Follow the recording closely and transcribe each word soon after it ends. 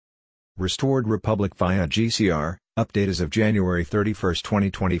Restored Republic via GCR, update as of January 31,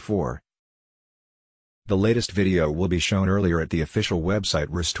 2024. The latest video will be shown earlier at the official website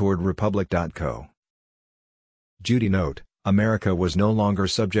restoredrepublic.co. Judy note, America was no longer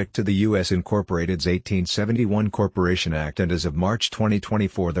subject to the U.S. Incorporated's 1871 Corporation Act, and as of March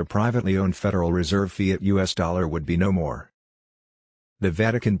 2024 the privately owned Federal Reserve fiat U.S. dollar would be no more. The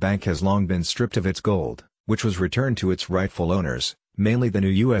Vatican Bank has long been stripped of its gold, which was returned to its rightful owners, mainly the new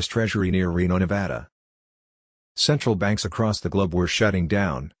U.S. Treasury near Reno, Nevada. Central banks across the globe were shutting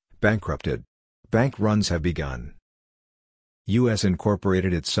down, bankrupted. Bank runs have begun. U.S.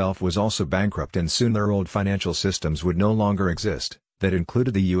 Incorporated itself was also bankrupt, and soon their old financial systems would no longer exist, that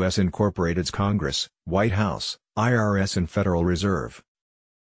included the U.S. Incorporated's Congress, White House, IRS and Federal Reserve.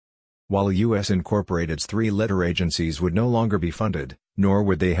 While U.S. Incorporated's three-letter agencies would no longer be funded, nor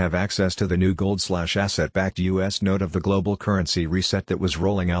would they have access to the new gold/asset-backed U.S. note of the global currency reset that was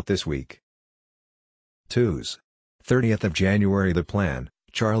rolling out this week. 2's. 30th of January. The plan,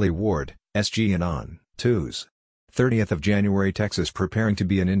 Charlie Ward, SG and on. 2's. 30th of January. Texas preparing to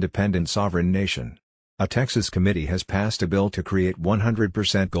be an independent sovereign nation. A Texas committee has passed a bill to create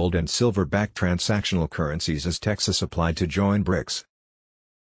 100% gold and silver-backed transactional currencies as Texas applied to join BRICS.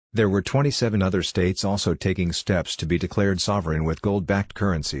 There were 27 other states also taking steps to be declared sovereign with gold-backed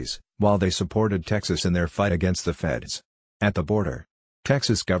currencies, while they supported Texas in their fight against the feds. At the border,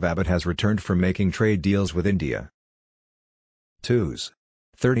 Texas Gov. Abbott has returned from making trade deals with India. 2's.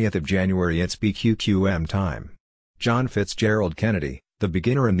 30th of January. It's BQQM time. John Fitzgerald Kennedy, The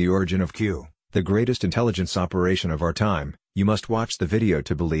Beginner and the Origin of Q, the greatest intelligence operation of our time. You must watch the video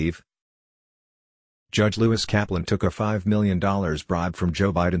to believe. Judge Lewis Kaplan took a $5 million bribe from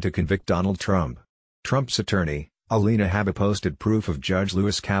Joe Biden to convict Donald Trump. Trump's attorney, Alina Habba, posted proof of Judge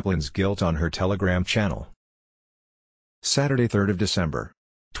Lewis Kaplan's guilt on her Telegram channel. Saturday, 3rd of December.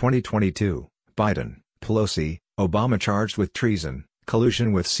 2022, Biden, Pelosi, Obama charged with treason,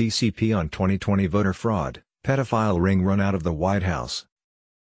 collusion with CCP on 2020 voter fraud, pedophile ring run out of the White House.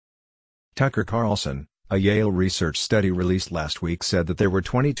 Tucker Carlson, a Yale research study released last week, said that there were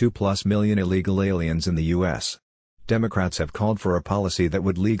 22+ million illegal aliens in the U.S. Democrats have called for a policy that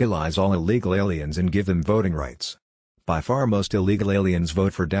would legalize all illegal aliens and give them voting rights. By far most illegal aliens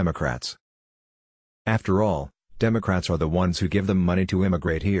vote for Democrats. After all, Democrats are the ones who give them money to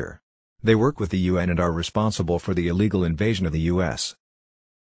immigrate here. They work with the UN and are responsible for the illegal invasion of the U.S.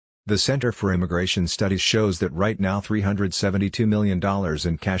 The Center for Immigration Studies shows that right now $372 million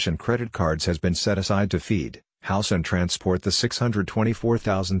in cash and credit cards has been set aside to feed, house and transport the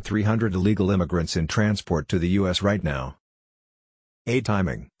 624,300 illegal immigrants in transport to the U.S. right now.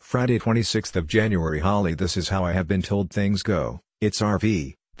 Timing, Friday 26th of January. Holly, this is how I have been told things go. It's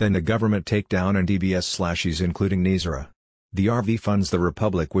RV, then the government takedown and DBS/E's including NISRA. The RV funds the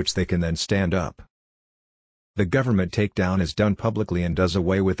Republic, which they can then stand up. The government takedown is done publicly and does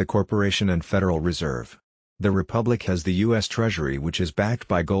away with the corporation and Federal Reserve. The Republic has the U.S. Treasury, which is backed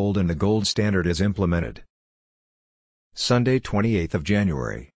by gold, and the gold standard is implemented. Sunday 28th of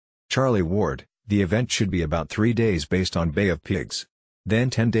January. Charlie Ward, the event should be about 3 days based on Bay of Pigs. Then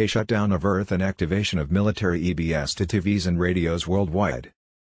 10-day shutdown of Earth and activation of military EBS to TVs and radios worldwide.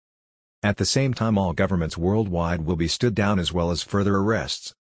 At the same time all governments worldwide will be stood down as well as further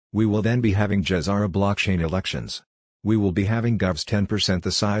arrests. We will then be having GCR blockchain elections. We will be having govs 10% the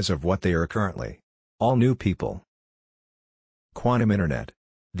size of what they are currently. All new people. Quantum Internet.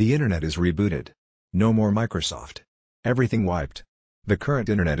 The Internet is rebooted. No more Microsoft. Everything wiped. The current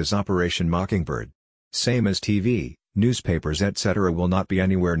Internet is Operation Mockingbird. Same as TV, newspapers etc. will not be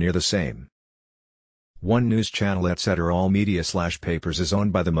anywhere near the same. One news channel etc. All media/papers is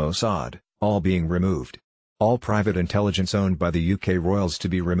owned by the Mossad, all being removed. All private intelligence owned by the UK royals to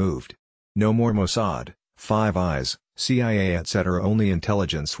be removed. No more Mossad, Five Eyes, CIA etc. Only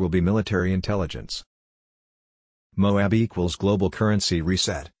intelligence will be military intelligence. Moab equals global currency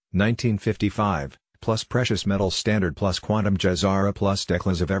reset, 1955, plus precious metal standard plus quantum GCR plus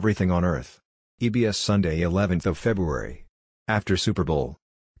declas of everything on Earth. EBS Sunday 11th of February. After Super Bowl.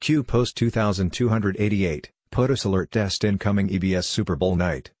 Q Post 2288. POTUS alert test incoming EBS Super Bowl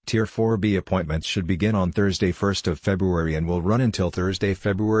night. Tier 4B appointments should begin on Thursday 1st of February and will run until Thursday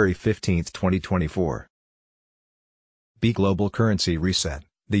February 15, 2024. B Global Currency Reset.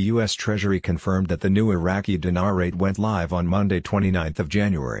 The U.S. Treasury confirmed that the new Iraqi dinar rate went live on Monday 29th of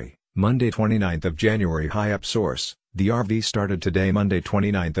January. Monday 29th of January. High up source. The RV started today Monday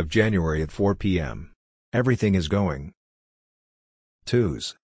 29th of January at 4 p.m. Everything is going.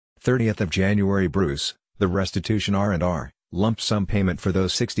 2's. 30th of January. Bruce, the restitution R&R, Lump sum payment for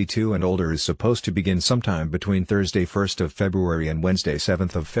those 62 and older is supposed to begin sometime between Thursday 1st of February and Wednesday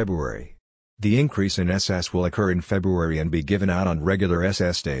 7th of February. The increase in SS will occur in February and be given out on regular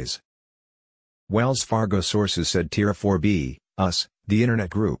SS days. Wells Fargo sources said Tier 4B, US, the Internet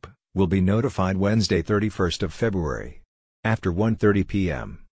Group, will be notified Wednesday 31st of February. After 1:30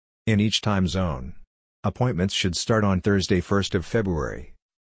 p.m. in each time zone. Appointments should start on Thursday 1st of February.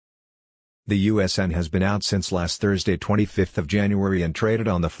 The USN has been out since last Thursday 25th of January and traded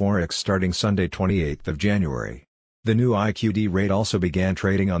on the Forex starting Sunday 28th of January. The new IQD rate also began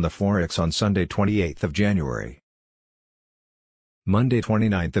trading on the Forex on Sunday 28th of January. Monday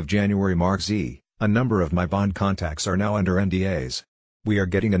 29th of January marks a number of my bond contacts are now under NDAs. We are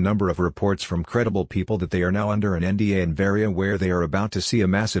getting a number of reports from credible people that they are now under an NDA and very aware they are about to see a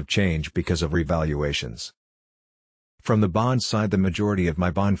massive change because of revaluations. From the bond side, the majority of my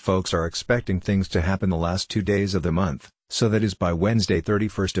bond folks are expecting things to happen the last 2 days of the month, so that is by Wednesday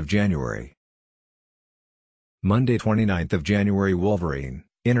 31st of January. Monday 29th of January Wolverine,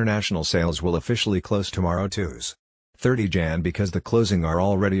 international sales will officially close tomorrow 2/30 Jan because the closing are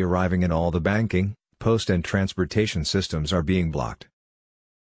already arriving and all the banking, post and transportation systems are being blocked.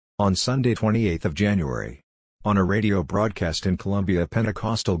 On Sunday 28th of January. On a radio broadcast in Colombia, a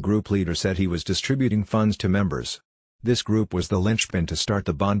Pentecostal group leader said he was distributing funds to members. This group was the linchpin to start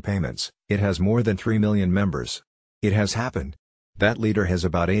the bond payments. It has more than 3 million members. It has happened. That leader has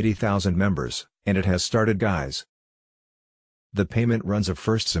about 80,000 members, and it has started, guys. The payment runs of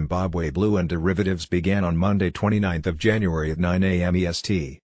First Zimbabwe Blue and derivatives began on Monday 29th of January at 9 a.m.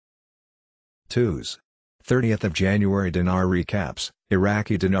 EST. 30th of January dinar recaps,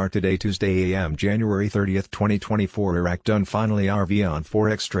 Iraqi dinar today Tuesday a.m. January 30th 2024 Iraq done finally RV on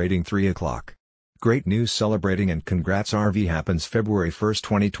Forex trading 3 o'clock. Great news celebrating and congrats RV happens February 1st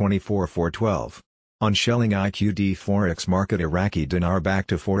 2024 4:12. On Shelling IQD Forex market Iraqi dinar back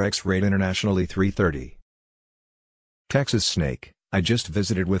to Forex rate internationally 3:30. Texas Snake, I just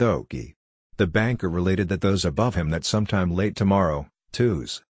visited with Oki. The banker related that those above him that sometime late tomorrow,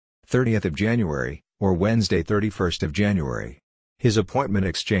 30th of January, or Wednesday 31st of January. His appointment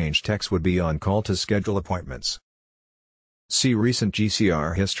exchange techs would be on call to schedule appointments. See recent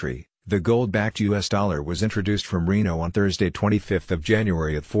GCR history. The gold-backed US dollar was introduced from Reno on Thursday 25th of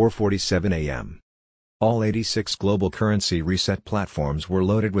January at 4:47 a.m. All 86 global currency reset platforms were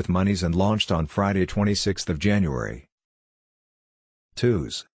loaded with monies and launched on Friday 26th of January.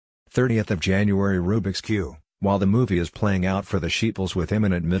 30th of January Rubik's Cube. While the movie is playing out for the sheeples with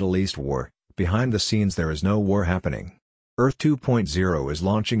imminent Middle East war, behind the scenes there is no war happening. Earth 2.0 is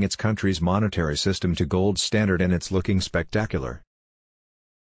launching its country's monetary system to gold standard and it's looking spectacular.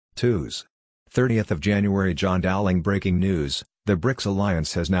 30th of January John Dowling breaking news, the BRICS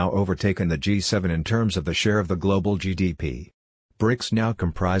alliance has now overtaken the G7 in terms of the share of the global GDP. BRICS now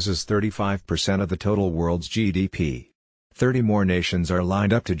comprises 35% of the total world's GDP. 30 more nations are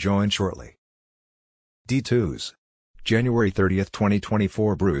lined up to join shortly. January 30th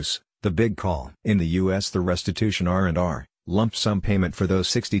 2024 Bruce, the big call. In the U.S. the restitution R&R, lump sum payment for those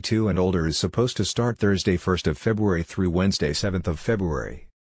 62 and older is supposed to start Thursday 1st of February through Wednesday 7th of February.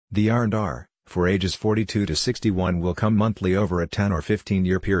 The R&R, for ages 42 to 61 will come monthly over a 10 or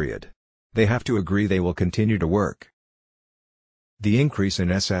 15-year period. They have to agree they will continue to work. The increase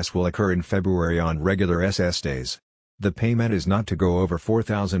in SS will occur in February on regular SS days. The payment is not to go over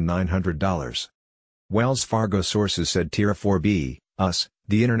 $4,900. Wells Fargo sources said Tier 4B, US,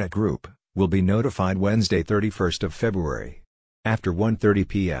 the Internet Group, will be notified Wednesday 31st of February. After 1:30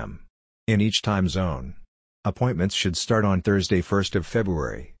 p.m. in each time zone. Appointments should start on Thursday 1st of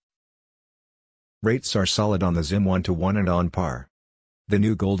February. Rates are solid on the ZIM 1-to-1 and on par. The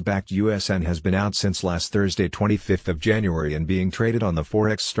new gold-backed USN has been out since last Thursday 25th of January and being traded on the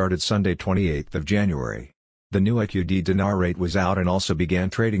Forex started Sunday 28th of January. The new IQD dinar rate was out and also began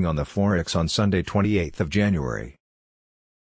trading on the Forex on Sunday 28th of January.